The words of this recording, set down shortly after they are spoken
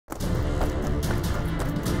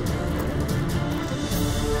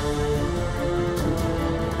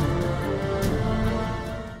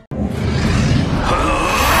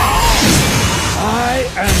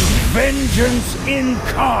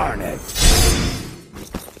incarnate!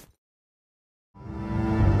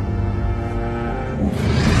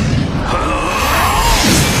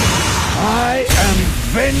 I am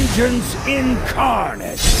vengeance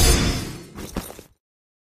incarnate!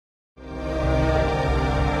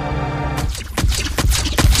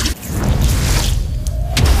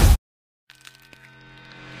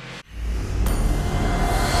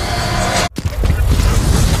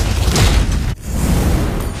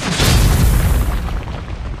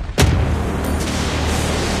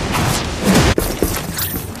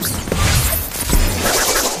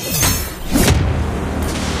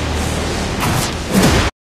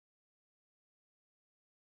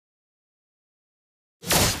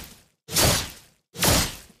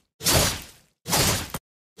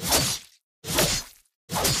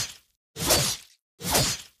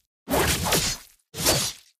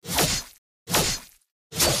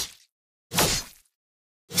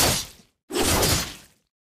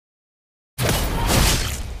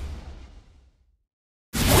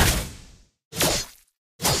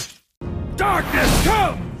 Darkness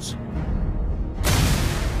comes!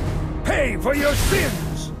 Pay for your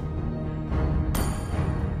sins!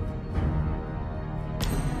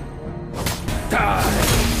 Die!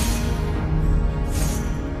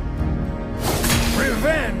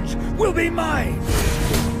 Revenge will be mine!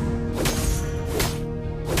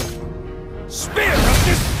 Spear of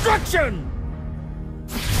destruction!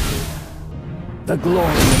 The glory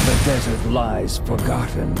of the desert lies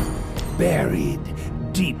forgotten, buried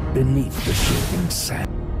deep beneath the shifting sand.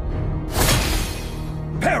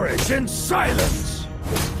 Perish in silence!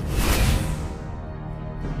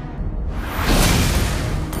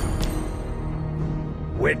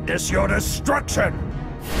 Witness your destruction!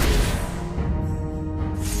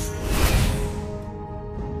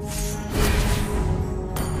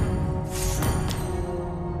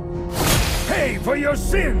 Pay for your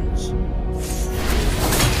sins!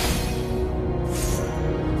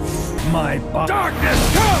 My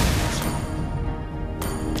darkness comes!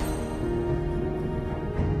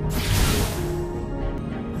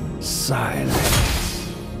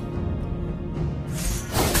 Silence.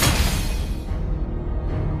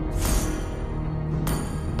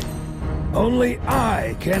 Only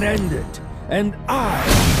I can end it, and I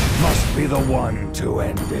must be the one to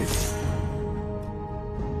end it.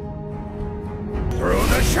 Through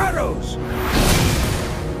the shadows!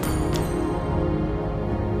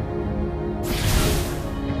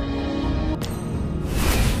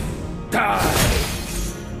 Die!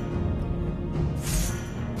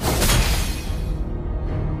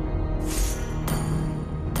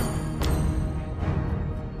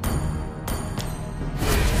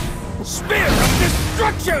 Spear of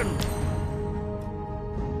destruction!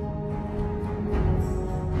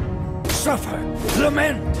 Suffer,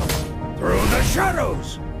 lament, through the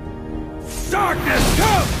shadows! Darkness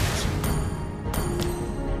comes!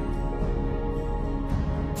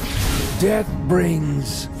 Death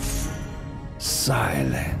brings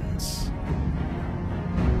silence.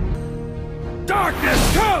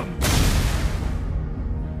 Darkness comes!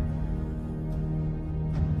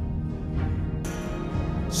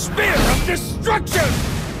 Spear of destruction!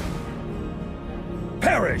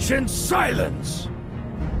 Perish in silence!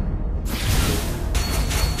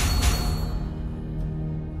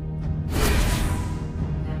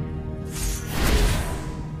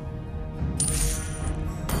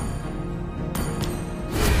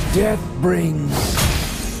 Death brings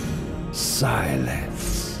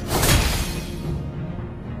silence.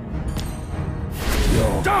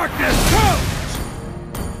 Your darkness comes!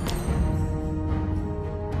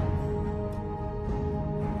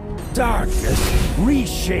 Darkness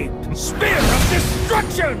reshaped. Spear of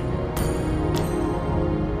destruction!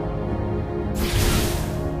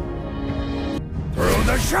 Through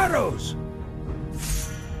the shadows!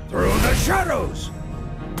 Through the shadows!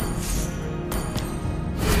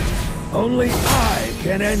 Only I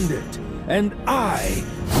can end it, and I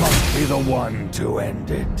must be the one to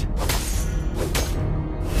end it.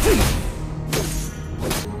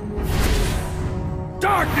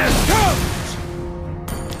 Darkness comes!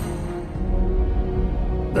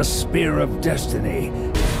 The Spear of Destiny.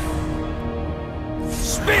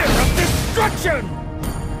 Spear of Destruction!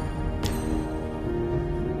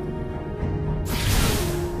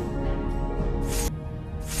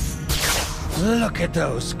 Look at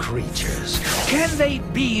those creatures. Can they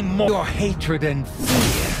be more your hatred and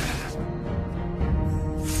fear?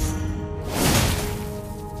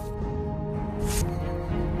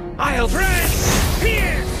 I'll press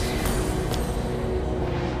here!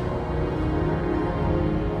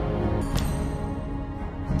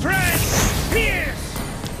 Press pierce!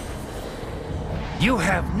 You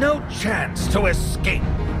have no chance to escape.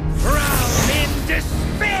 Drown in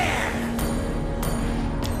despair!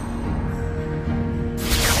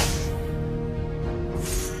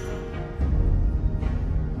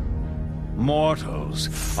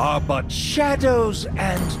 Mortals are but shadows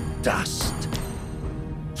and dust.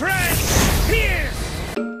 Tread here!